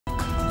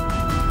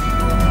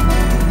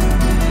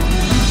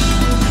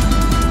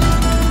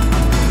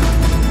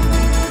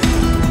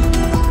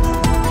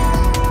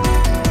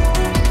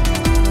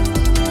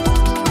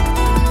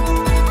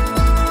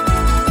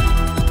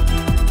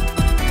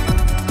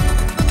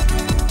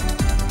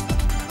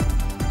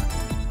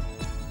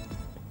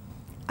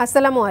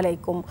আসসালামু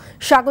আলাইকুম,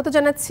 স্বাগত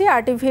জানাচ্ছি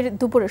আরটিভির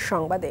দুপুরের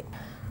সংবাদে।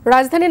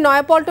 রাজধানীর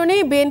নয়াপল্টনে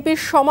বিএনপির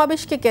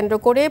সমাবেশকে কেন্দ্র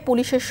করে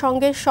পুলিশের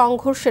সঙ্গে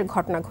সংঘর্ষের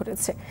ঘটনা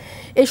ঘটেছে।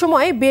 এ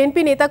সময়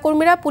বিএনপি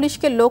নেতাকর্মীরা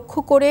পুলিশকে লক্ষ্য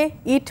করে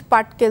ইট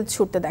পাটকেল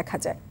ছুড়তে দেখা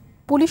যায়।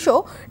 পুলিশও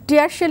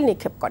টিয়ার শেল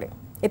নিক্ষেপ করে।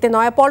 এতে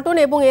নয়াপল্টন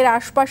এবং এর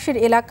আশপাশের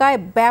এলাকায়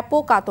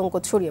ব্যাপক আতঙ্ক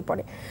ছড়িয়ে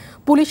পড়ে।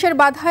 পুলিশের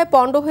বাধায়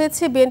পণ্ড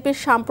হয়েছে বিএনপির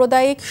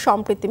সাম্প্রদায়িক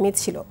সম্প্রীতি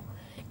মিছিল।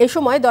 এ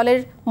সময় দলের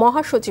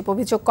মহাসচিব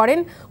অভিযোগ করেন,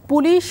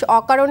 পুলিশ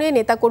অকারণে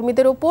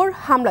নেতাকর্মীদের উপর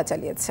হামলা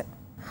চালিয়েছে।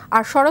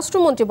 আর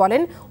স্বরাষ্ট্রমন্ত্রী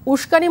বলেন,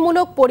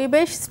 উস্কানিমূলক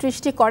পরিবেশ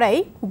সৃষ্টি করাই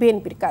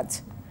বিএনপির কাজ।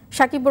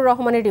 সাকিবুর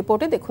রহমানের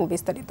রিপোর্টে দেখুন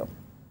বিস্তারিত।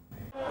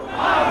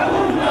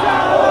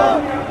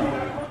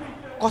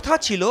 কথা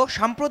ছিল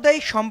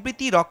সাম্প্রদায়িক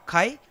সম্প্রীতি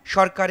রক্ষায়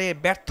সরকারের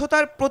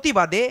ব্যর্থতার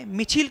প্রতিবাদে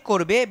মিছিল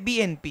করবে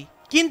বিএনপি,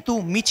 কিন্তু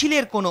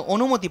মিছিলের কোনো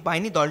অনুমতি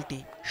পায়নি দলটি।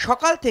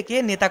 সকাল থেকে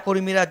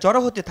নেতাকর্মীরা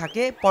জড়ো হতে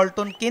থাকে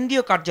পল্টন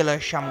কেন্দ্রীয়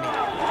কার্যালয়ের সামনে।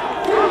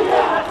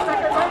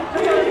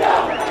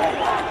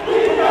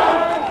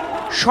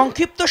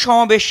 সংক্ষিপ্ত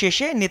সমাবেশ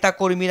শেষে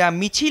নেতাকর্মীরা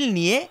মিছিল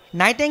নিয়ে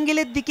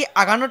নাইটেঙ্গেলের দিকে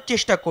আগানোর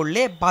চেষ্টা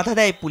করলে বাধা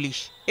দেয় পুলিশ।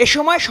 এ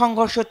সময়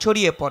সংঘর্ষ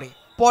ছড়িয়ে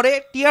পরে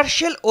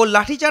টিয়ারশেল ও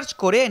লাঠিচার্জ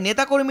করে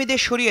নেতাকর্মীদের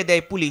সরিয়ে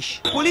দেয় পুলিশ।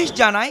 পুলিশ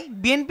জানায়,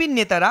 বিএনপির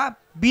নেতারা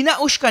বিনা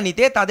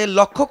উস্কানিতে তাদের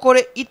লক্ষ্য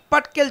করে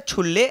ইটপাটকেল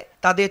ছুড়লে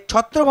তাদের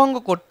ছত্রভঙ্গ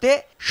করতে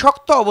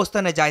শক্ত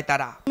অবস্থানে যায়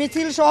তারা।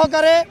 মিছিল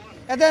সহকারে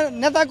এদের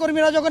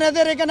নেতাকর্মীরা যখন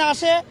এদের এখানে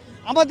আসে,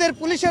 আমাদের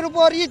পুলিশের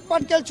উপর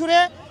ইটপাটকেল ছুড়ে,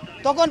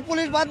 তখন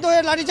পুলিশ বাধ্য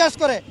হয়ে লাঠিচার্জ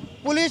করে।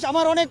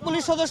 আমার অনেক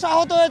পুলিশ সদস্য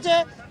আহত হয়েছে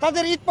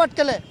তাদের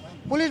ইটপাটকেলে।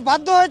 পুলিশ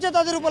বাধ্য হয়েছে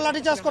তাদের উপর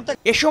লাঠিচার্জ করতে।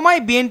 এ সময়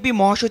বিএনপি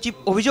মহাসচিব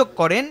অভিযোগ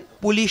করেন,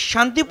 পুলিশ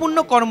শান্তিপূর্ণ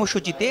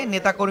কর্মসূচিতে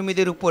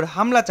নেতাকর্মীদের উপর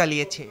হামলা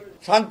চালিয়েছে।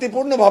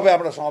 শান্তিপূর্ণভাবে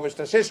আমরা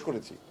সমাবেশটা শেষ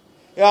করেছি।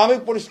 আমি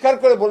পরিষ্কার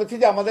করে বলেছি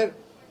যে আমাদের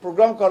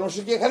প্রোগ্রাম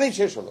কর্মসূচি এখানেই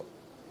শেষ হলো।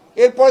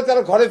 এরপরে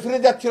তারা ঘরে ফিরে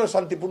যাচ্ছিল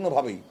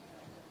শান্তিপূর্ণভাবেই।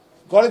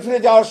 ঘরে ফিরে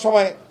যাওয়ার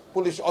সময়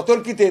পুলিশ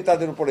অতর্কিতে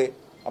তাদের উপরে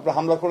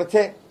হামলা করেছে,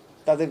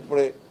 তাদের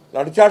উপরে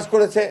লাঠিচার্জ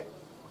করেছে,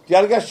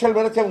 টিয়ার গ্যাস শেল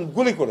মেরেছে এবং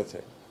গুলি করেছে।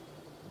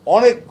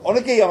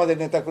 অনেকেই আমাদের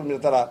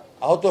নেতাকর্মীরা তারা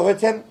আহত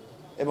হয়েছেন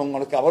এবং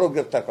অনেকে আবারও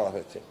গ্রেফতার করা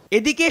হয়েছে।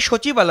 এদিকে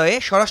সচিবালয়ে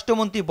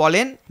স্বরাষ্ট্রমন্ত্রী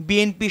বলেন,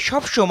 বিএনপি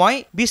সবসময়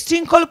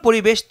বিশৃঙ্খল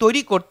পরিবেশ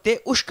তৈরি করতে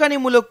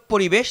উস্কানিমূলক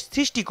পরিবেশ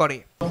সৃষ্টি করে।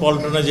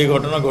 পল্টনে যে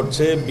ঘটনা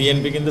ঘটছে,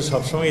 বিএনপি কিন্তু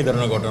সবসময় এই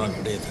ধরনের ঘটনা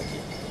ঘটিয়ে থাকে।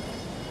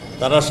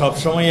 তারা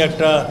সবসময়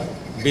একটা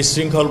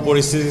বিশৃঙ্খল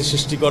পরিস্থিতি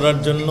সৃষ্টি করার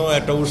জন্য,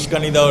 একটা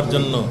উস্কানি দেওয়ার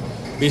জন্য,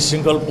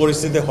 বিশৃঙ্খল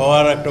পরিস্থিতি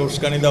হওয়ার একটা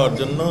উস্কানি দেওয়ার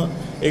জন্য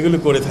এগুলো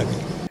করে থাকে।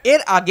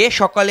 এর আগে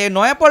সকালে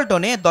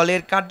নয়াপল্টনে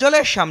দলের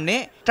কার্যালয়ের সামনে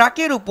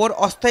ট্রাকের উপর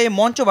অস্থায়ী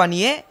মঞ্চ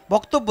বানিয়ে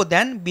বক্তব্য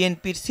দেন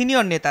বিএনপির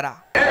সিনিয়র নেতারা।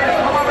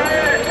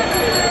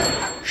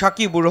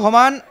 সাকিবুর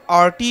রহমান,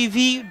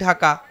 আরটিভি,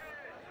 ঢাকা।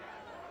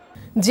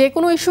 যে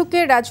কোনো ইস্যুকে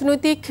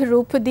রাজনৈতিক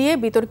রূপ দিয়ে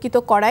বিতর্কিত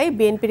করাই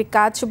বিএনপির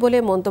কাজ বলে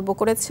মন্তব্য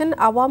করেছেন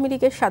আওয়ামী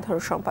লীগের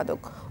সাধারণ সম্পাদক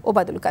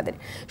ওবায়দুল কাদের।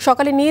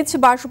 সকালে নিজ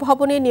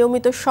বাসভবনে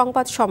নিয়মিত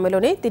সংবাদ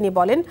সম্মেলনে তিনি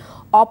বলেন,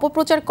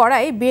 অপপ্রচার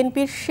করাই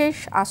বিএনপির শেষ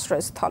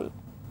আশ্রয়স্থল।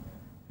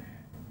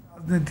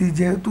 রাজনীতি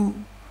যেহেতু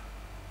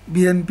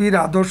বিএনপির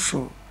আদর্শ,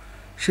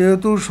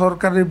 সেহেতু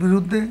সরকারের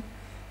বিরুদ্ধে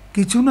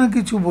কিছু না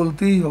কিছু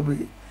বলতেই হবে।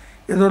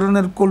 এ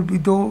ধরনের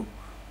কল্পিত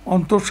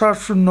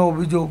অন্তঃসারশূন্য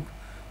অভিযোগ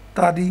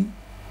তারই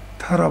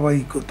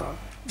ধারাবাহিকতা।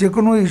 যে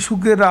কোনো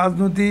ইস্যুকে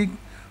রাজনৈতিক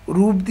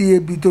রূপ দিয়ে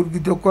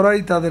বিতর্কিত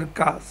করাই তাদের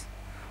কাজ।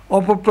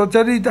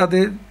 অপপ্রচারই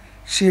তাদের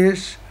শেষ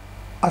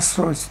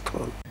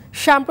আশ্রয়স্থল।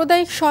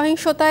 সাম্প্রদায়িক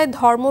সহিংসতায়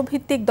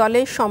ধর্মভিত্তিক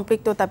দলের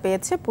সম্পৃক্ততা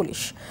পেয়েছে পুলিশ।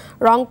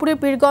 রংপুরের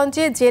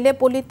পীরগঞ্জে জেলে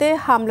পল্লীতে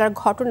হামলার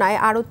ঘটনায়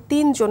আরও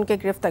 ৩ জনকে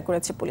গ্রেফতার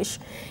করেছে পুলিশ।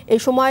 এই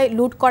সময়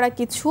লুট করা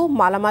কিছু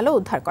মালামালও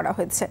উদ্ধার করা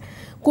হয়েছে।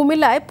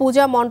 কুমিল্লায়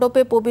পূজা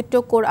মণ্ডপে পবিত্র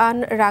কোরআন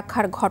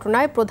রাখার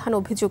ঘটনায় প্রধান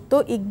অভিযুক্ত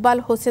ইকবাল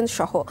হোসেন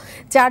সহ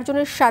 4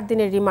 জনের 7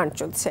 দিনের রিমান্ড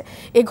চলছে।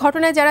 এই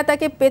ঘটনায় যারা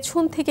তাকে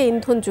পেছন থেকে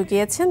ইন্ধন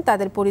জুগিয়েছেন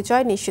তাদের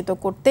পরিচয় নিশ্চিত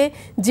করতে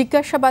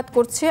জিজ্ঞাসাবাদ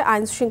করছে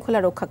আইনশৃঙ্খলা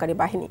রক্ষাকারী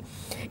বাহিনী।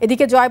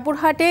 এদিকে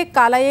জয়পুরহাটে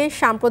কালাইয়ে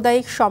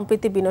সাম্প্রদায়িক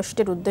সম্প্রীতি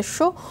বিনষ্টের উদ্দেশ্য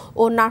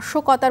ও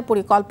নাশকতার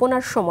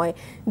পরিকল্পনার সময়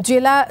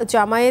জেলা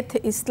জামায়াত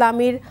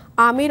ইসলামীর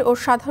আমির ও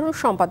সাধারণ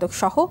সম্পাদক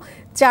সহ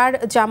 4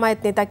 জামায়াত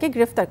নেতাকে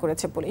গ্রেফতার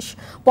করেছে পুলিশ।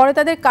 পরে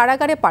তাদের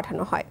কারাগারে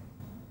পাঠানো হয়।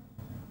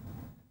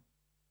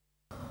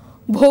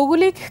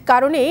 ভৌগোলিক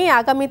কারণে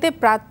আগামীতে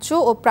প্রাচ্য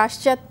ও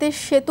পাশ্চাত্যের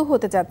সেতু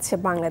হতে যাচ্ছে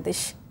বাংলাদেশ,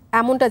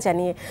 এমনটা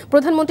জানিয়ে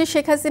প্রধানমন্ত্রী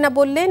শেখ হাসিনা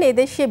বললেন,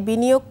 এদেশে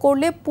বিনিয়োগ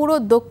করলে পুরো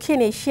দক্ষিণ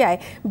এশিয়ায়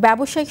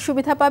ব্যবসায়িক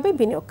সুবিধা পাবে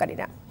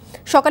বিনিয়োগকারীরা।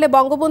 সকালে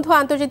বঙ্গবন্ধু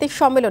আন্তর্জাতিক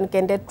সম্মেলন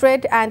কেন্দ্রে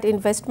ট্রেড অ্যান্ড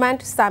ইনভেস্টমেন্ট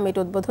সামিট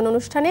উদ্বোধন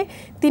অনুষ্ঠানে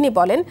তিনি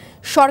বলেন,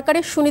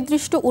 সরকারের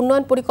সুনির্দিষ্ট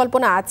উন্নয়ন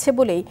পরিকল্পনা আছে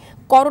বলেই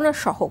করোনা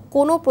সহ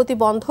কোনো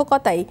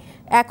প্রতিবন্ধকতাই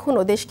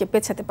এখনও দেশকে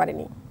পেছাতে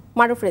পারেনি।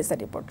 মারুফ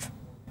রেজার রিপোর্ট।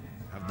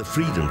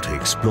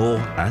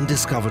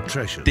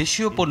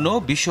 দেশীয় পণ্য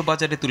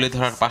বিশ্ববাজারে তুলে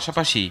ধরার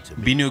পাশাপাশি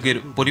বিনিয়োগের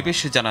পরিবেশ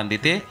জানান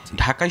দিতে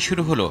ঢাকায়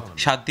শুরু হলো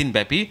 7 দিন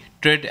ব্যাপী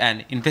ট্রেড অ্যান্ড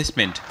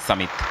ইনভেস্টমেন্ট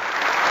সামিট।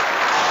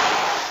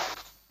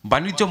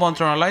 বাণিজ্য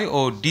মন্ত্রণালয় ও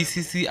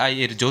ডিসিসিআই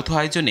এর যৌথ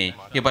আয়োজনে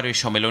এবারের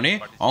সম্মেলনে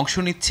অংশ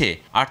নিচ্ছে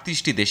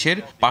 38টি দেশের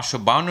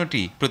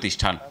 552টি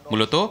প্রতিষ্ঠান।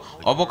 মূলত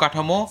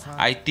অবকাঠামো,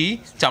 আইটি,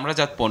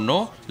 চামড়াজাত পণ্য,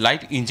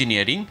 light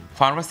engineering,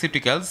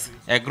 pharmaceuticals,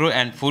 agro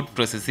and food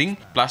processing,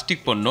 plastic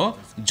পণ্য,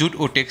 জুট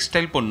ও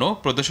টেক্সটাইল পণ্য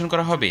প্রদর্শন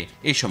করা হবে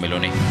এই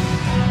সম্মেলনে।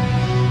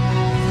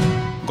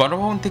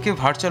 গণভবন থেকে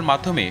ভার্চুয়াল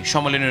মাধ্যমে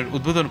সম্মেলনের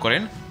উদ্বোধন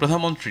করেন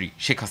প্রধানমন্ত্রী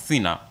শেখ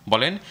হাসিনা।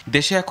 বলেন,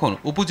 দেশে এখন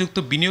উপযুক্ত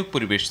বিনিয়োগ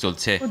পরিবেশ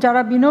চলছে।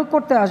 যারা বিনিয়োগ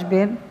করতে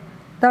আসবেন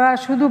তারা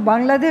শুধু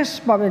বাংলাদেশ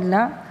পাবেন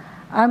না,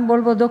 আমি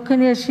বলবো দক্ষিণ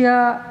এশিয়া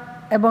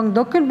এবং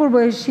দক্ষিণ পূর্ব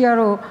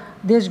এশিয়ারও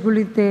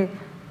দেশগুলিতে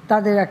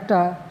তাদের একটা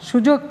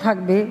সুযোগ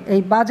থাকবে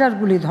এই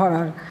বাজারগুলি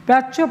ধরার।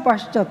 প্রাচ্য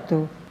পাশ্চাত্য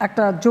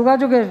একটা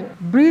যোগাযোগের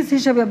ব্রিজ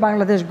হিসেবে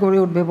বাংলাদেশ গড়ে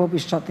উঠবে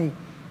ভবিষ্যতে,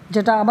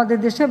 যেটা আমাদের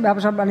দেশে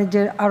ব্যবসা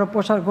বাণিজ্যের আরও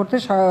প্রসার করতে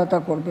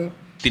সহায়তা করবে।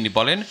 তিনি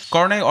বলেন,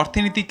 করোনায়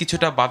অর্থনীতি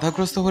কিছুটা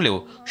বাধাগ্রস্ত হলেও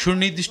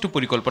সুনির্দিষ্ট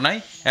পরিকল্পনায়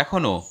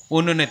এখনও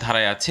উন্নয়নের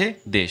ধারায় আছে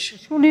দেশ।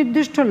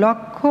 সুনির্দিষ্ট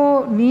লক্ষ্য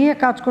নিয়ে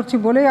কাজ করছি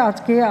বলে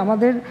আজকে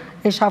আমাদের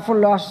এই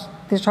সাফল্য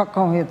আসতে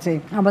সক্ষম হয়েছে।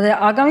 আমাদের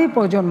আগামী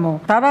প্রজন্ম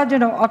তারা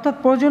যেন, অর্থাৎ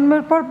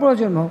প্রজন্মের পর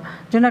প্রজন্ম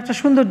যেন একটা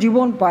সুন্দর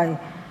জীবন পায়,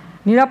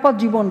 নিরাপদ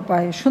জীবন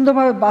পায়,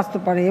 সুন্দরভাবে বাঁচতে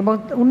পারে এবং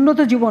উন্নত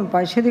জীবন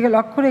পায়, সেদিকে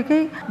লক্ষ্য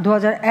রেখেই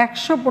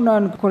 2100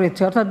 প্রণয়ন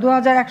করেছে। অর্থাৎ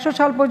 2100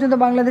 সাল পর্যন্ত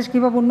বাংলাদেশ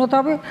কীভাবে উন্নত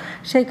হবে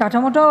সেই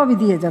কাঠামোটাও আমি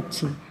দিয়ে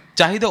যাচ্ছি।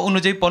 চাহিদা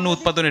অনুযায়ী পণ্য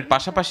উৎপাদনের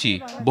পাশাপাশি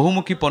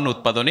বহুমুখী পণ্য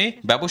উৎপাদনে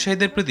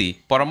ব্যবসায়ীদের প্রতি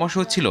পরামর্শ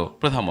ছিল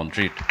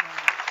প্রধানমন্ত্রীর।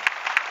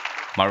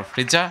 মারুফ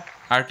রেজা,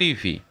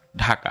 আরটিভি,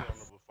 ঢাকা।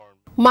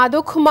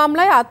 মাদক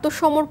মামলায়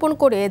আত্মসমর্পণ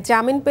করে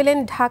জামিন পেলেন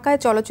ঢাকায়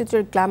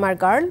চলচ্চিত্রের গ্ল্যামার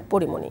গার্ল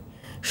পরিমণি।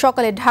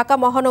 সকালে ঢাকা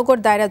মহানগর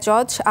দায়রা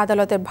জজ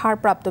আদালতের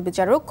ভারপ্রাপ্ত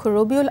বিচারক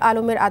রবিউল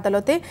আলমের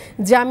আদালতে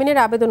জামিনের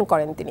আবেদন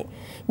করেন তিনি।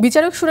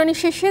 বিচারক শুনানি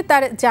শেষে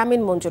তার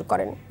জামিন মঞ্জুর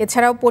করেন।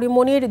 এছাড়াও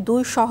পরিমণির 2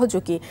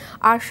 সহযোগী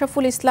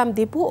আশরাফুল ইসলাম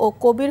দীপু ও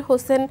কবির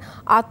হোসেন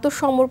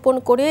আত্মসমর্পণ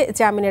করে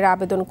জামিনের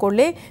আবেদন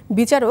করলে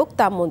বিচারক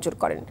তা মঞ্জুর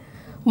করেন।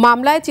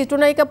 মামলায়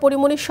চিত্রনায়িকা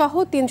পরিমণি সহ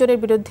 3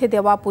 জনের বিরুদ্ধে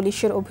দেওয়া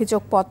পুলিশের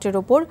অভিযোগপত্রের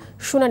ওপর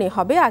শুনানি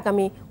হবে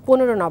আগামী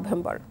 15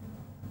 নভেম্বর।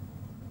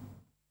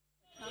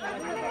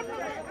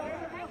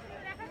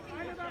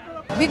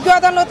 বিজ্ঞ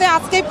আদালতে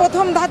আজকেই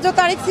প্রথম ধার্য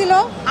তারিখ ছিল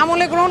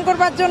আমলে গ্রহণ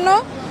করবার জন্য।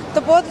 তো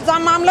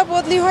মামলা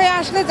বদলি হয়ে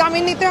আসলে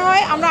জামিন নিতে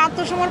হয়। আমরা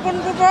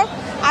আত্মসমর্পণপূর্বক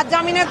আজ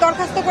জামিনের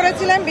দরখাস্ত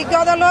করেছিলেন। বিজ্ঞ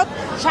আদালত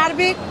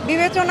সার্বিক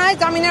বিবেচনায়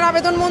জামিনের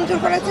আবেদন মঞ্জুর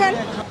করেছেন।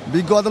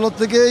 বিজ্ঞ আদালত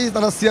থেকেই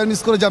তারা সিআর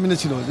মিস করে জামিনে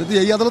ছিল। যদি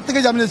এই আদালত থেকে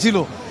জামিনে ছিল,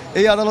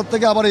 এই আদালত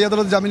থেকে আবার এই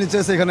আদালত জামিনে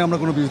চেয়েছে, এখানে আমরা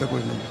কোনো বিরোধিতা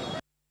করিনি।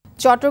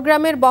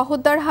 চট্টগ্রামের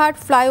বহদ্দারহাট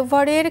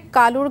ফ্লাইওভারের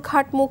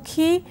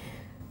কালুরঘাটমুখী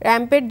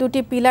র্যাম্পের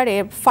 2টি পিলারে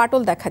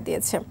ফাটল দেখা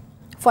দিয়েছে।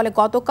 ফলে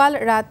গতকাল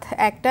রাত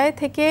 1টায়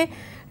থেকে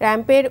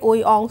র্যাম্পের ওই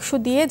অংশ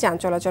দিয়ে যান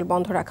চলাচল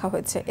বন্ধ রাখা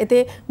হয়েছে। এতে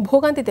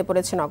ভোগান্তিতে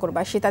পড়েছে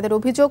নগরবাসী। তাদের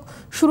অভিযোগ,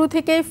 শুরু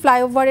থেকেই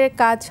ফ্লাইওভারের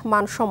কাজ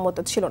মানসম্মত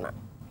ছিল না।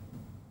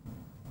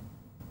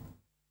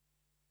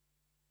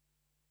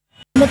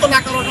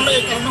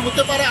 এই কারণে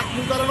হতে পারে,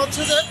 মূল কারণ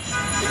হচ্ছে যে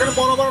এখানে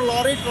বড় বড়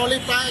লরি ট্রলি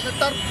প্রায়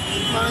একটার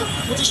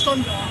 25 টন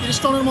 30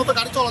 টনের মতো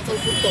গাড়ি চলাচল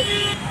করতো।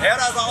 এর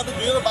আগে আমাদের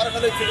 2012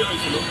 সালে ছুটি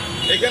হয়েছিল,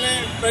 এখানে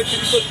প্রায়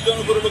 30 জন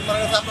গরিব মারা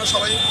গেছে। আপনারা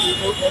সবাই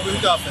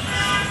অবহিত আছেন।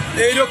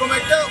 এইরকম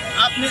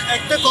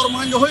একটা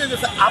কর্মকাণ্ড হয়ে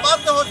গেছে, আবার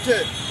তো হচ্ছে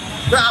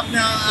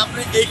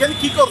আপনি এইখানে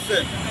কি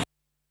করছেন।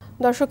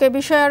 দর্শক, এ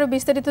বিষয়ে আরো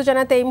বিস্তারিত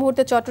জানাতে এই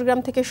মুহূর্তে চট্টগ্রাম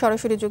থেকে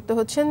সরাসরি যুক্ত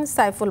হচ্ছেন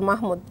সাইফুল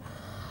মাহমুদ।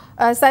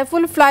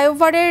 সাইফুল,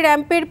 ফ্লাইওভারের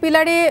র্যাম্পের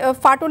পিলারে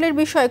ফাটলের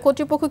বিষয়ে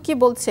কর্তৃপক্ষ কি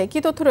বলছে, কি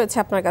তথ্য রয়েছে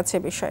আপনার কাছে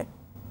বিষয়ে?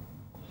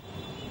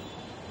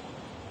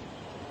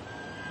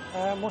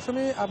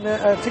 মৌসুমী, আপনি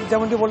ঠিক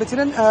যেমনটি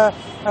বলেছিলেন,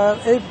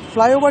 এই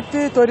ফ্লাইওভারটি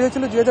তৈরি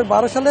হয়েছিল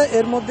 2012 সালে।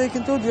 এর মধ্যেই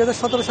কিন্তু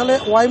 2017 সালে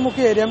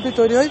ওয়াইমুখী এই র্যাম্পটি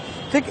তৈরি হয়।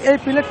 ঠিক এই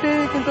পিলারটি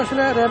কিন্তু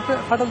আসলে র্যাম্পে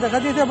ফাটল দেখা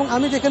দিয়েছে এবং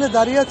আমি যেখানে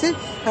দাঁড়িয়ে আছি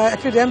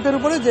একটি র্যাম্পের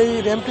উপরে, যেই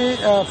র্যাম্পটি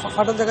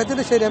ফাটল দেখা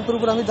দিয়েছে সেই র্যাম্পের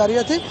উপরে আমি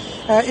দাঁড়িয়ে আছি।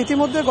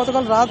 ইতিমধ্যে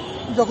গতকাল রাত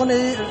যখন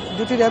এই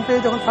 2টি র্যাম্পে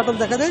যখন ফাটল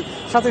দেখা দেয়,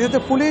 সাথে সাথে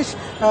পুলিশ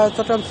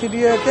চট্টগ্রাম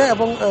সিডিএকে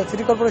এবং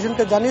সিটি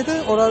কর্পোরেশনকে জানিয়েছে।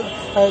 ওরা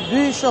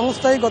 2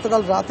 সংস্থাই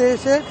গতকাল রাতে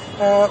এসে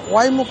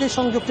ওয়াইমুখী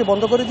সংযোগটি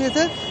বন্ধ করে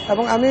দিয়েছে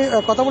এবং আমি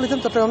কথা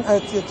বলেছিলাম চট্টগ্রাম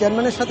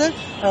চেয়ারম্যানের সাথে,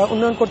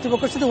 উন্নয়ন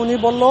কর্তৃপক্ষের সাথে। উনি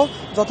বলল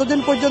যতদিন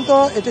পর্যন্ত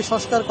এটি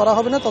সংস্কার করা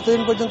হবে না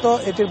ততদিন পর্যন্ত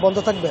এটির বন্ধ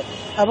থাকবে।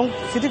 এবং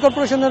সিটি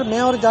কর্পোরেশনের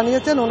মেয়র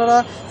জানিয়েছেন ওনারা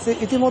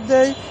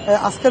ইতিমধ্যেই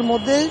আজকের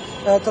মধ্যেই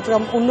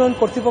চট্টগ্রাম উন্নয়ন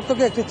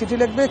কর্তৃপক্ষকে একটি চিঠি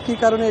লিখবে, কী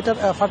কারণে এটার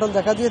ফাটল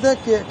দেখা দিয়েছে,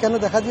 কেন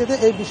দেখা দিয়েছে,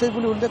 এই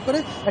বিষয়গুলি উল্লেখ করে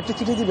একটি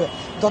চিঠি দিবে।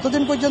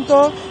 যতদিন পর্যন্ত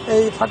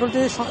এই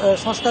ফাটলটি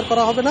সংস্কার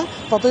করা হবে না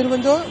ততদিন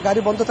পর্যন্ত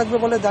গাড়ি বন্ধ থাকবে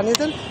বলে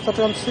জানিয়েছেন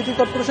চট্টগ্রাম সিটি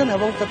কর্পোরেশন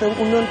এবং চট্টগ্রাম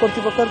উন্নয়ন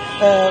কর্তৃপক্ষের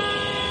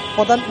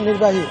প্রধান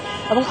নির্বাহী।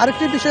 এবং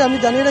আরেকটি বিষয় আমি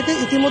জানিয়ে রাখি,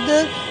 ইতিমধ্যে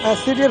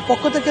সিডিএর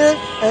পক্ষ থেকে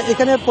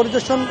এখানে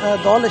পরিদর্শন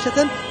দল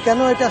এসেছেন। কেন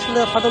এটা আসলে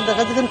ফাটল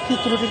দেখা দিয়েছেন, কি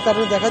ত্রুটির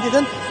কারণে দেখা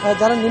দিয়েছেন,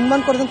 যারা নির্মাণ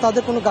করেছেন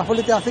তাদের কোনো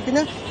গাফিলতি আছে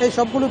কিনা, এই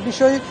সবগুলো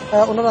বিষয়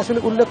ওনারা আসলে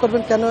উল্লেখ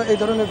করবেন কেন এই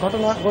ধরনের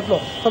ঘটনা ঘটলো।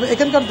 তবে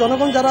এখানকার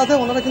জনগণ যারা আছে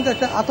ওনারা কিন্তু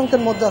একটা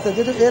আতঙ্কের মধ্যে আছে,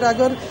 যেহেতু এর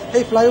আগের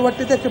এই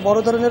ফ্লাইওভারটিতে একটি বড়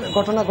ধরনের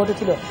ঘটনা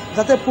ঘটেছিল।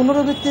 যাতে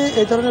পুনরাবৃত্তি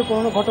এই ধরনের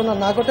কোনো ঘটনা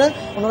না ঘটে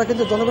ওনারা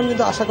কিন্তু জনগণ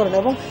কিন্তু আশা করেন।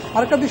 এবং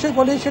আরেকটা বিষয়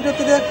বলি, সেটা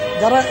হচ্ছে যে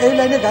যারা এই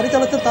লাইনে গাড়ি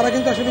চালাচ্ছেন তারা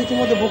কিন্তু আসলে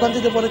ইতিমধ্যে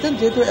ভোগান্তিতে পড়েছেন,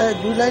 যেহেতু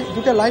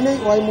দুইটা লাইনেই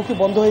ওয়াইমুখী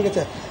বন্ধ হয়ে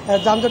গেছে,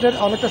 যানজটের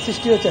অনেকটা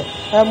সৃষ্টি হয়েছে।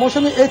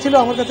 মৌসুমী, এই ছিল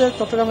আমার কাছে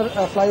চট্টগ্রামের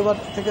ফ্লাইওভার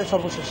থেকে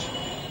সর্বশেষ।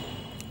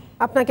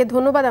 আপনাকে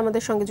ধন্যবাদ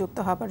আমাদের সঙ্গে যুক্ত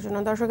হওয়ার জন্য।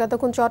 দর্শক,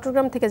 এতক্ষণ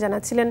চট্টগ্রাম থেকে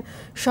জানাচ্ছিলেন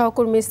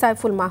সহকর্মী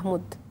সাইফুল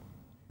মাহমুদ।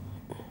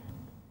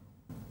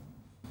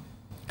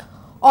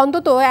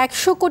 অন্তত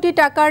 100 কোটি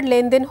টাকার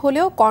লেনদেন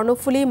হলেও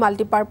কর্ণফুলী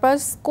মাল্টিপারপাস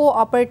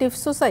কোঅপারেটিভ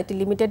সোসাইটি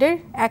লিমিটেডের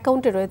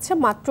অ্যাকাউন্টে রয়েছে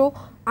মাত্র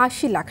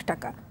 80 লাখ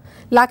টাকা।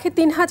 লাখে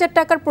 3,000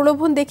 টাকার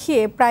প্রলোভন দেখিয়ে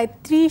প্রায়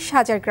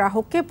 30,000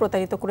 গ্রাহককে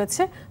প্রতারিত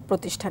করেছে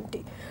প্রতিষ্ঠানটি।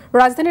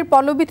 রাজধানীর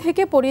পল্লবী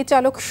থেকে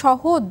পরিচালক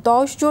সহ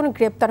 10 জন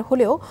গ্রেপ্তার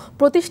হলেও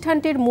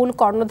প্রতিষ্ঠানটির মূল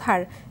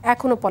কর্ণধার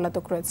এখনও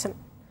পলাতক রয়েছেন।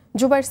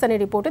 জুবাইর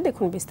সানির রিপোর্টে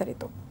দেখুন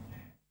বিস্তারিত।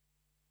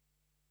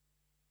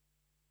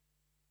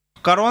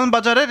 কারওয়ান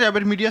বাজারে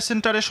র্যাবের মিডিয়া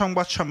সেন্টারে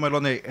সংবাদ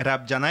সম্মেলনে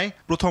র্যাব জানায়,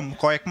 প্রথম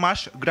কয়েক মাস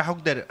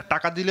গ্রাহকদের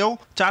টাকা দিলেও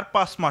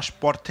 4-5 মাস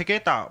পর থেকে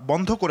তা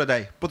বন্ধ করে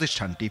দেয়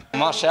প্রতিষ্ঠানটি।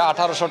 মাসে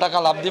 1800 টাকা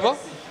লাভ দিব,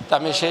 তা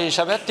আমি সেই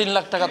হিসাবে 3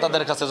 লাখ টাকা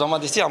তাদের কাছে জমা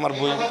দিছি, আমার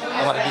বই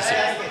আমার দিছি,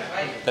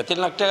 তাই 3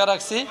 লাখ টাকা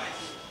রাখছি।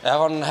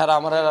 এখন হ্যাঁ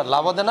আমার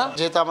লাভও দেয় না,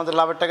 যেহেতু আমাদের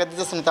লাভের টাকা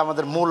দিতেছেন, তো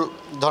আমাদের মূল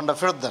ধনটা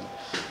ফেরত দেন।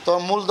 তো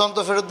মূলধন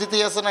তো ফেরত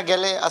দিতেই আছে না,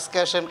 গেলে আজকে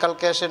আসেন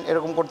কালকে আসেন,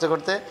 এরকম করতে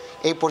করতে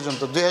এই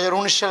পর্যন্ত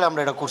 2019 সালে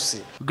আমরা এটা করছি।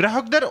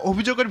 গ্রাহকদের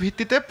অভিযোগের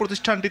ভিত্তিতে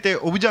প্রতিষ্ঠানটিতে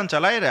অভিযান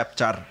চালায় র্যাব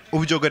 4।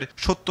 অভিযোগের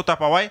সত্যতা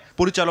পাওয়ায়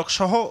পরিচালক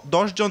সহ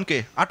 10 জনকে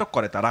আটক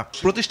করে তারা।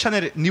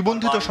 প্রতিষ্ঠানের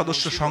নিবন্ধিত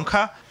সদস্য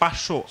সংখ্যা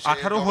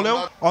 518 হলেও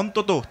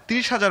অন্তত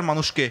 30,000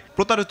 মানুষকে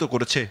প্রতারিত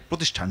করেছে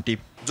প্রতিষ্ঠানটি।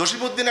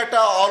 জসিমউদ্দিন একটা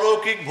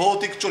অলৌকিক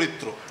ভৌতিক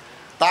চরিত্র,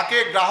 তাকে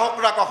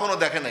গ্রাহকরা কখনো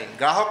দেখে নাই।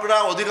 গ্রাহকরা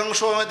অধিকাংশ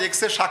সময়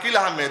দেখছে শাকিল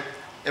আহমেদ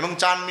এবং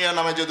চান মিয়া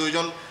নামে যে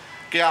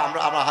দুইজনকে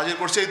আমরা হাজির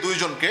করছি, এই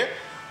দুইজনকে,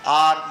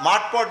 আর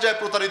মাঠ পর্যায়ে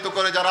প্রতারিত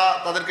করে যারা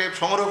তাদেরকে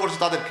সংগ্রহ করছে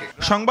তাদেরকে।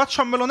 সংবাদ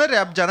সম্মেলনে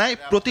র্যাব জানায়,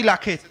 প্রতি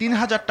লাখে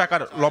 3,000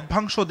 টাকার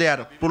লভ্যাংশ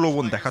দেওয়ার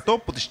প্রলোভন দেখাতো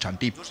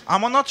প্রতিষ্ঠানটি।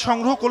 আমানত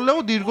সংগ্রহ করলেও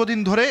দীর্ঘদিন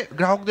ধরে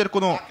গ্রাহকদের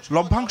কোনো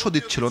লভ্যাংশ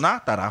দিচ্ছিল না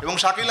তারা। এবং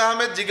শাকিল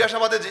আহমেদ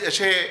জিজ্ঞাসাবাদে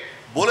সে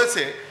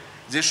বলেছে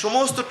যে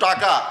সমস্ত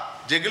টাকা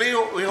যেগুলি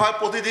হয়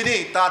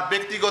প্রতিদিনই তার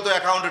ব্যক্তিগত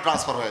অ্যাকাউন্টে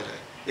ট্রান্সফার হয়ে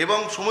যায়, এবং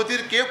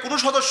সমিতির কোনো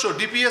সদস্য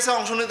ডিপিএস এ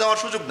অংশ নিতে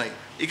দেওয়ার সুযোগ নাই।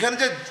 এখানে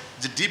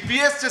যে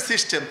ডিপিএস যে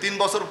সিস্টেম 3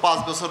 বছর 5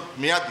 বছর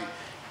মেয়াদি,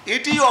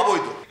 এটি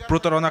অবৈধ।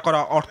 প্রতারণা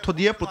করা অর্থ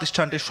দিয়ে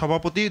প্রতিষ্ঠানটির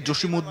সভাপতি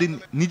জসিমউদ্দিন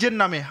নিজের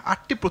নামে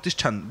 8টি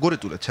প্রতিষ্ঠান গড়ে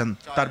তুলেছেন।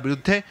 তার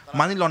বিরুদ্ধে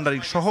মানি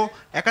লন্ডারিং সহ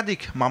একাধিক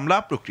মামলা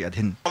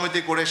প্রক্রিয়াধীন।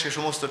 সমিতি করে সে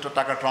সমস্ত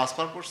টাকা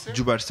ট্রান্সফার করছে।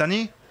 Jubair Sunny,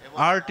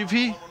 RTV,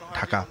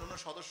 Dhaka.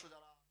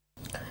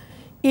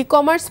 E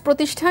commerce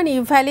প্রতিষ্ঠান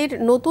ইভ্যালির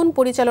নতুন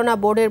পরিচালনা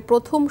বোর্ডের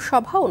প্রথম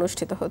সভা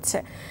অনুষ্ঠিত হচ্ছে।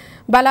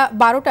 বেলা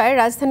 12টায়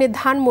রাজধানীর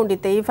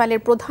ধানমন্ডিতে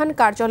ইভ্যালির প্রধান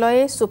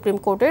কার্যালয়ে সুপ্রিম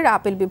কোর্টের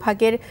আপিল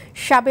বিভাগের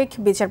সাবেক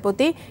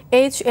বিচারপতি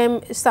HM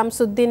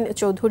শামসুদ্দিন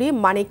চৌধুরী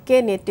মানিককে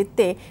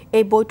নেতৃত্বে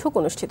এই বৈঠক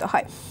অনুষ্ঠিত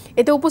হয়।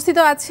 এতে উপস্থিত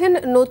আছেন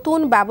নতুন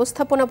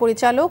ব্যবস্থাপনা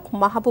পরিচালক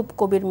মাহবুব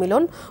কবির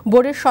মিলন,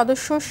 বোর্ডের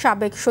সদস্য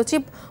সাবেক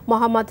সচিব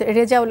মোহাম্মদ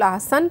রেজাউল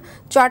আহসান,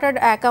 চার্টার্ড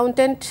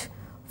অ্যাকাউন্ট্যান্ট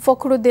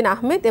ফখরুদ্দিন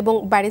আহমেদ এবং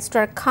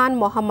ব্যারিস্টার খান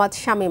মোহাম্মদ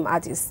শামীম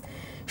আজিজ।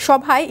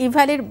 সভায়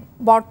ইভ্যালির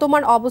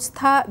বর্তমান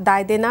অবস্থা,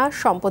 দায় দেনা,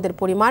 সম্পদের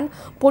পরিমাণ,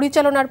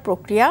 পরিচালনার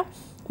প্রক্রিয়া,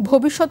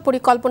 ভবিষ্যৎ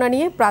পরিকল্পনা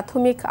নিয়ে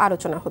প্রাথমিক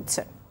আলোচনা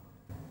হচ্ছে।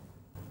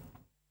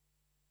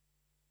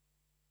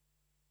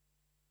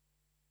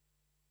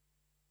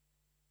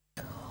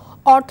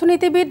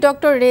 অর্থনীতিবিদ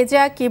ডক্টর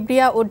রেজা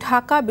কিবরিয়া ও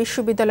ঢাকা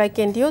বিশ্ববিদ্যালয়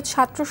কেন্দ্রীয়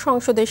ছাত্র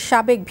সংসদের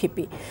সাবেক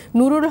ভিপি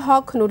নুরুল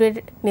হক নূরের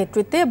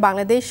নেতৃত্বে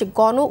বাংলাদেশ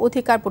গণ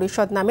অধিকার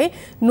পরিষদ নামে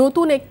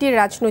নতুন একটি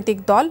রাজনৈতিক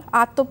দল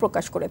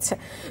আত্মপ্রকাশ করেছে।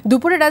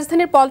 দুপুরে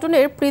রাজধানীর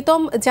পল্টনের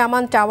প্রীতম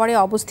জামান টাওয়ারে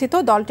অবস্থিত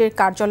দলটির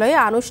কার্যালয়ে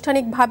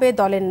আনুষ্ঠানিকভাবে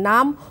দলের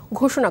নাম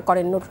ঘোষণা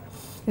করেন নূর।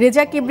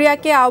 রেজা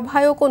কিবরিয়াকে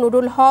আহ্বায়ক ও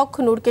নুরুল হক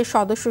নূরকে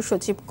সদস্য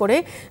সচিব করে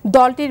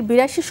দলটির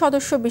 82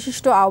 সদস্য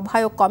বিশিষ্ট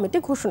আহ্বায়ক কমিটি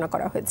ঘোষণা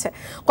করা হয়েছে।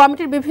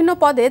 কমিটির বিভিন্ন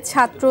পদে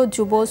ছাত্র,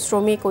 যুব,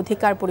 শ্রমিক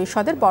অধিকার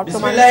পরিষদের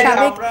বর্তমান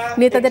সাবেক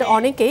নেতাদের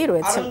অনেকেই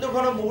রয়েছেন।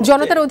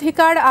 জনতার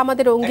অধিকার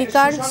আমাদের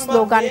অঙ্গীকার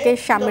স্লোগানকে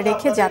সামনে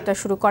রেখে যাত্রা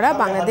শুরু করা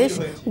বাংলাদেশ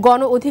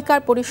গণ অধিকার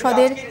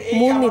পরিষদের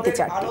মূলনীতি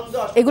 4টি।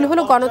 এগুলো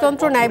হলো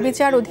গণতন্ত্র, ন্যায়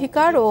বিচার,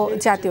 অধিকার ও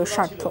জাতীয়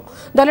স্বার্থ।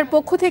 দলের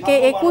পক্ষ থেকে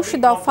 21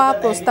 দফা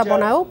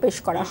প্রস্তাবনাও পেশ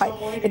করা হয়।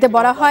 এতে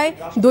বলা হয়,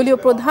 দলীয়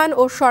প্রধান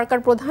ও সরকার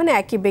প্রধান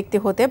একই ব্যক্তি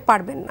হতে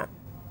পারবেন না।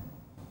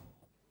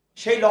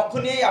 সেই লক্ষ্য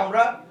নিয়েই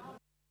আমরা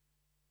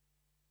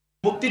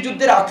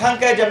মুক্তিযুদ্ধের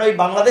আকাঙ্ক্ষায় যেন এই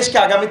বাংলাদেশকে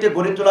আগামীতে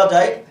গড়ে তোলা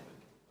যায়,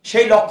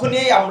 সেই লক্ষ্য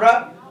নিয়েই আমরা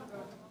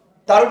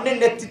তারুণ্যের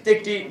নেতৃত্বে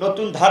একটি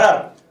নতুন ধারার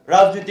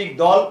রাজনৈতিক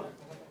দল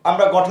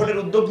আমরা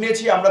গঠনের উদ্যোগ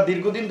নিয়েছি। আমরা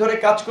দীর্ঘদিন ধরে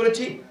কাজ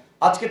করেছি,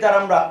 আজকে তার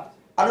আমরা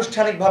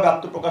আনুষ্ঠানিকভাবে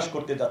আত্মপ্রকাশ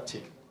করতে যাচ্ছে।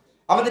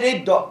 আমাদের এই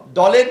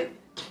দলের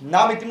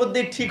নাম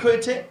ইতিমধ্যেই ঠিক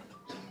হয়েছে,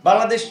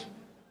 বাংলাদেশ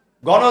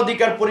গণ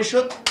অধিকার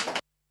পরিষদ।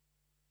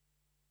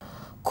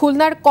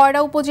 খুলনার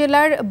কয়রা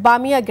উপজেলার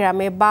বামিয়া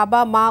গ্রামে বাবা,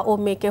 মা ও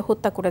মেয়েকে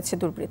হত্যা করেছে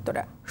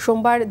দুর্বৃত্তরা।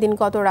 সোমবার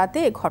দিনগত রাতে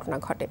এ ঘটনা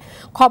ঘটে।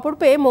 খবর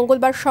পেয়ে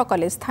মঙ্গলবার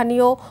সকালে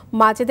স্থানীয়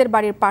মাজেদের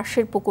বাড়ির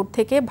পাশের পুকুর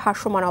থেকে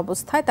ভাসমান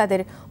অবস্থায়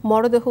তাদের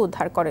মরদেহ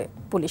উদ্ধার করে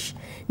পুলিশ।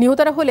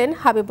 নিহতরা হলেন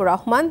হাবিবুর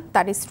রহমান,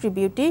 তার স্ত্রী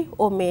বিউটি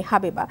ও মেয়ে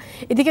হাবিবা।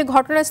 এদিকে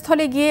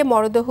ঘটনাস্থলে গিয়ে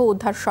মরদেহ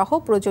উদ্ধার সহ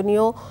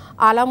প্রয়োজনীয়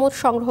আলামত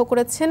সংগ্রহ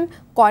করেছেন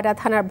কয়রা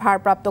থানার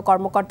ভারপ্রাপ্ত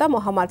কর্মকর্তা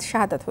মোহাম্মদ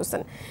শাহাদাত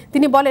হোসেন।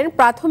 তিনি বলেন,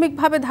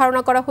 প্রাথমিকভাবে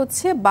ধারণা করা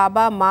হচ্ছে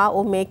বাবা, মা ও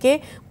মেয়েকে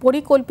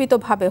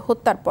পরিকল্পিতভাবে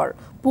হত্যার পর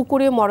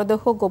পুকুরে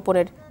মরদেহ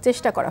গোপনের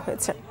চেষ্টা করা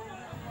হয়েছে।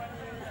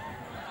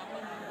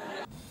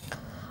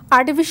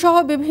 আরটিভি সহ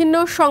বিভিন্ন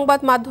সংবাদ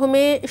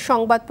মাধ্যমে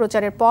সংবাদ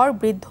প্রচারের পর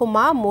বৃদ্ধ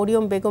মা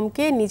মরিয়ম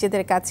বেগমকে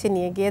নিজেদের কাছে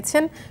নিয়ে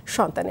গিয়েছেন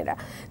সন্তানেরা।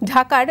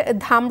 ঢাকার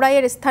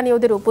ধামরাইয়ের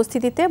স্থানীয়দের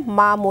উপস্থিতিতে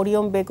মা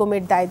মরিয়ম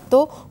বেগমের দায়িত্ব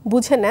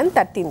বুঝে নেন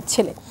তার 3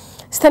 ছেলে।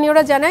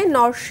 স্থানীয়রা জানায়,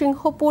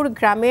 নরসিংহপুর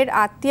গ্রামের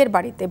আত্মীয়ের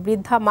বাড়িতে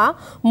বৃদ্ধা মা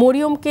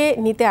মরিয়মকে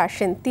নিতে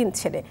আসেন 3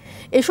 ছেলে।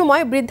 এ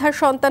সময় বৃদ্ধার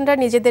সন্তানরা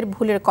নিজেদের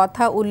ভুলের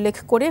কথা উল্লেখ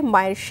করে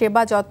মায়ের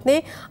সেবা যত্নে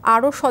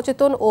আরও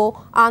সচেতন ও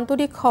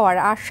আন্তরিক হওয়ার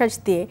আশ্বাস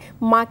দিয়ে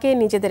মাকে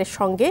নিজেদের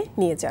সঙ্গে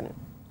নিয়ে যান।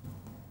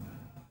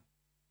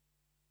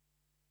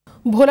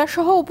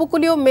 ভোলাসহ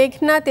উপকূলীয়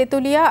মেঘনা,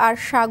 তেতুলিয়া আর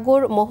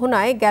সাগর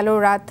মোহনায় গেল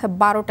রাত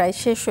 12টায়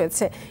শেষ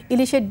হয়েছে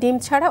ইলিশের ডিম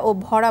ছাড়া ও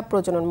ভরা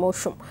প্রজনন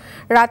মৌসুম।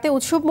 রাতে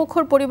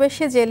উৎসবমুখর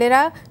পরিবেশে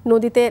জেলেরা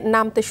নদীতে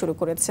নামতে শুরু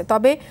করেছে।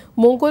 তবে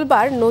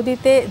মঙ্গলবার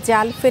নদীতে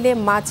জাল ফেলে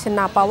মাছ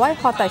না পাওয়ায়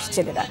হতাশ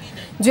জেলেরা।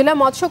 জেলা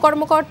মৎস্য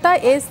কর্মকর্তা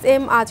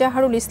এস.এম.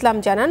 আজাহারুল ইসলাম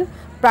জানান,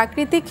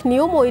 প্রাকৃতিক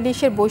নিয়ম ও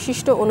ইলিশের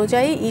বৈশিষ্ট্য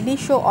অনুযায়ী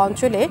ইলিশ ও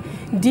অঞ্চলে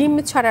ডিম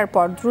ছাড়ার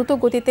পর দ্রুত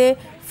গতিতে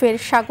ফের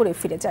সাগরে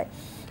ফিরে যায়।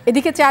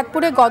 এদিকে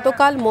চাঁদপুরে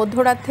গতকাল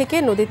মধ্যরাত থেকে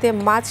নদীতে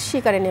মাছ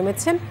শিকারে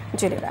নেমেছেন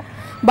জেলেরা।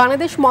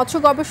 বাংলাদেশ মৎস্য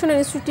গবেষণা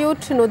ইনস্টিটিউট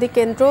নদী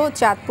কেন্দ্র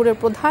চাঁদপুরের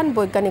প্রধান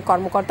বৈজ্ঞানিক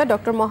কর্মকর্তা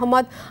ডক্টর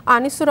মোহাম্মদ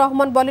আনিসুর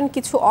রহমান বলেন,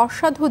 কিছু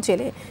অসাধু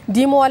জেলে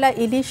ডিমওয়ালা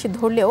ইলিশ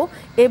ধরলেও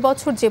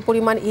এবছর যে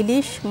পরিমাণ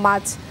ইলিশ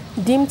মাছ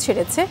ডিম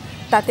ছেড়েছে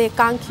তাতে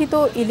কাঙ্ক্ষিত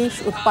ইলিশ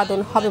উৎপাদন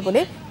হবে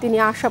বলে তিনি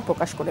আশা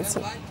প্রকাশ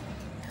করেছেন।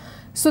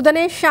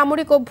 সুদানের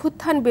সামরিক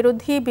অভ্যুত্থান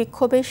বিরোধী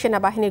বিক্ষোভে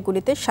সেনাবাহিনীর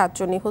গুলিতে 7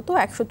 জন নিহত,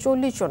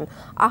 140 জন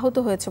আহত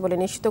হয়েছে বলে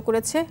নিশ্চিত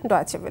করেছে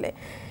ডয়েচে ভেলে।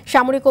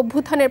 সামরিক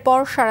অভ্যুত্থানের পর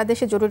সারা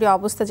দেশে জরুরি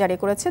অবস্থা জারি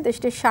করেছে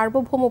দেশটির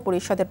সার্বভৌম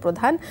পরিষদের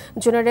প্রধান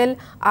general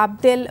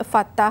Abdel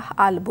Fattah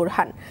al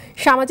Burhan.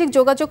 সামাজিক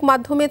যোগাযোগ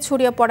মাধ্যমে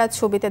ছড়িয়ে পড়া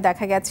ছবিতে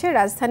দেখা গেছে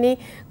রাজধানী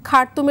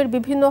খার্তুমের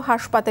বিভিন্ন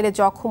হাসপাতালে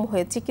জখম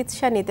হয়ে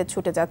চিকিৎসা নিতে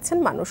ছুটে যাচ্ছেন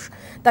মানুষ।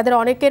 তাদের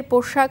অনেকের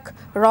পোশাক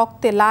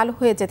রক্তে লাল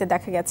হয়ে যেতে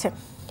দেখা গেছে।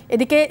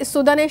 এদিকে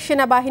সুদানের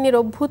সেনাবাহিনীর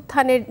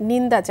অভ্যুত্থানের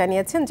নিন্দা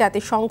জানিয়েছেন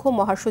জাতিসংঘ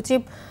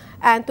মহাসচিব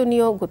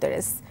অ্যান্টোনিও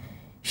গুতেরেস।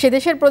 সে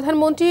দেশের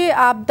প্রধানমন্ত্রী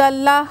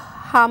আবদাল্লাহ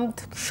হামদ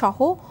সহ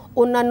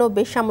অন্যান্য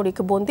বেসামরিক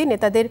বন্দী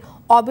নেতাদের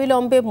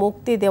অবিলম্বে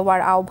মুক্তি দেওয়ার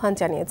আহ্বান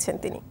জানিয়েছেন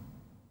তিনি।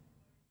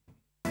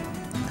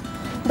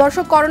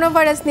 দর্শক, করোনা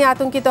ভাইরাস নিয়ে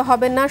আতঙ্কিত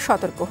হবেন না,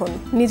 সতর্ক হন,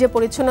 নিজে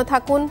পরিচ্ছন্ন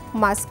থাকুন,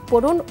 মাস্ক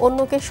পরুন,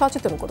 অন্যকে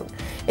সচেতন করুন।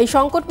 এই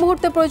সংকট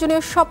মুহূর্তে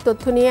প্রয়োজনীয় সব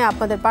তথ্য নিয়ে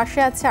আপনাদের পাশে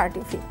আছে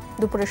আরটিভি।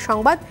 দুপুরের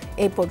সংবাদ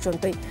এই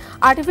পর্যন্তই।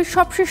 আরটিভির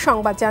সবশেষ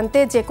সংবাদ জানতে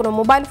যে কোনো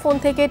মোবাইল ফোন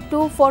থেকে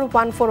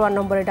 24141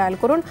 নম্বরে ডায়াল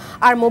করুন।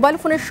 আর মোবাইল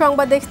ফোনের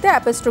সংবাদ দেখতে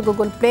অ্যাপ স্টোর,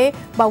 গুগল প্লে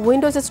বা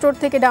উইন্ডোজ স্টোর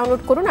থেকে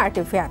ডাউনলোড করুন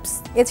আরটিভি অ্যাপস।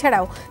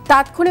 এছাড়াও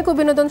তাৎক্ষণিক ও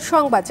বিনোদন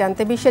সংবাদ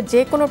জানতে বিশ্বের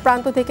যে কোনো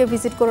প্রান্ত থেকে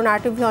ভিজিট করুন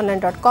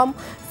rtvonline.com,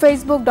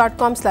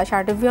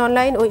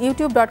 facebook.com/rtvonline ও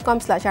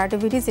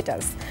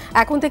youtube.com/rtvdigitals।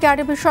 এখন থেকে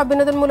আরটিভির সব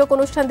বিনোদনমূলক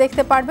অনুষ্ঠান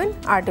দেখতে পারবেন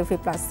আরটিভি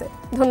প্লাসে।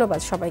 ধন্যবাদ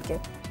সবাইকে।